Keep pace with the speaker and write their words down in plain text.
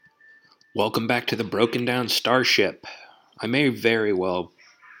Welcome back to the Broken Down Starship. I may very well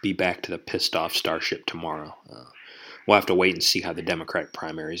be back to the pissed off Starship tomorrow. We'll have to wait and see how the Democratic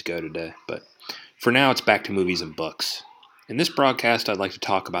primaries go today. But for now, it's back to movies and books. In this broadcast, I'd like to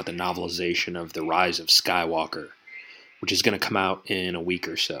talk about the novelization of The Rise of Skywalker, which is going to come out in a week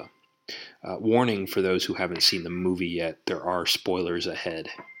or so. Warning for those who haven't seen the movie yet, there are spoilers ahead.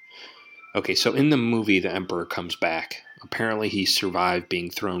 Okay, so in the movie, the Emperor comes back. Apparently, he survived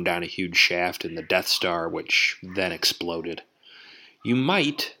being thrown down a huge shaft in the Death Star, which then exploded. You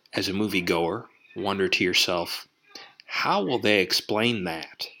might, as a moviegoer, wonder to yourself, how will they explain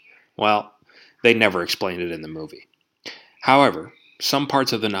that? Well, they never explained it in the movie. However, some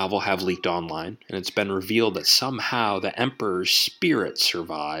parts of the novel have leaked online, and it's been revealed that somehow the Emperor's spirit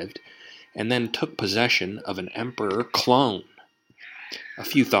survived and then took possession of an Emperor clone. A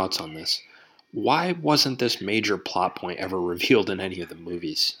few thoughts on this. Why wasn't this major plot point ever revealed in any of the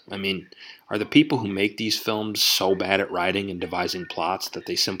movies? I mean, are the people who make these films so bad at writing and devising plots that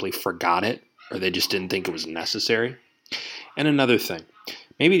they simply forgot it, or they just didn't think it was necessary? And another thing,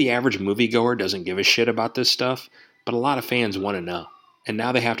 maybe the average moviegoer doesn't give a shit about this stuff, but a lot of fans want to know. And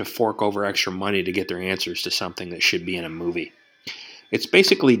now they have to fork over extra money to get their answers to something that should be in a movie. It's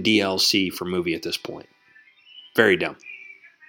basically DLC for movie at this point. Very dumb.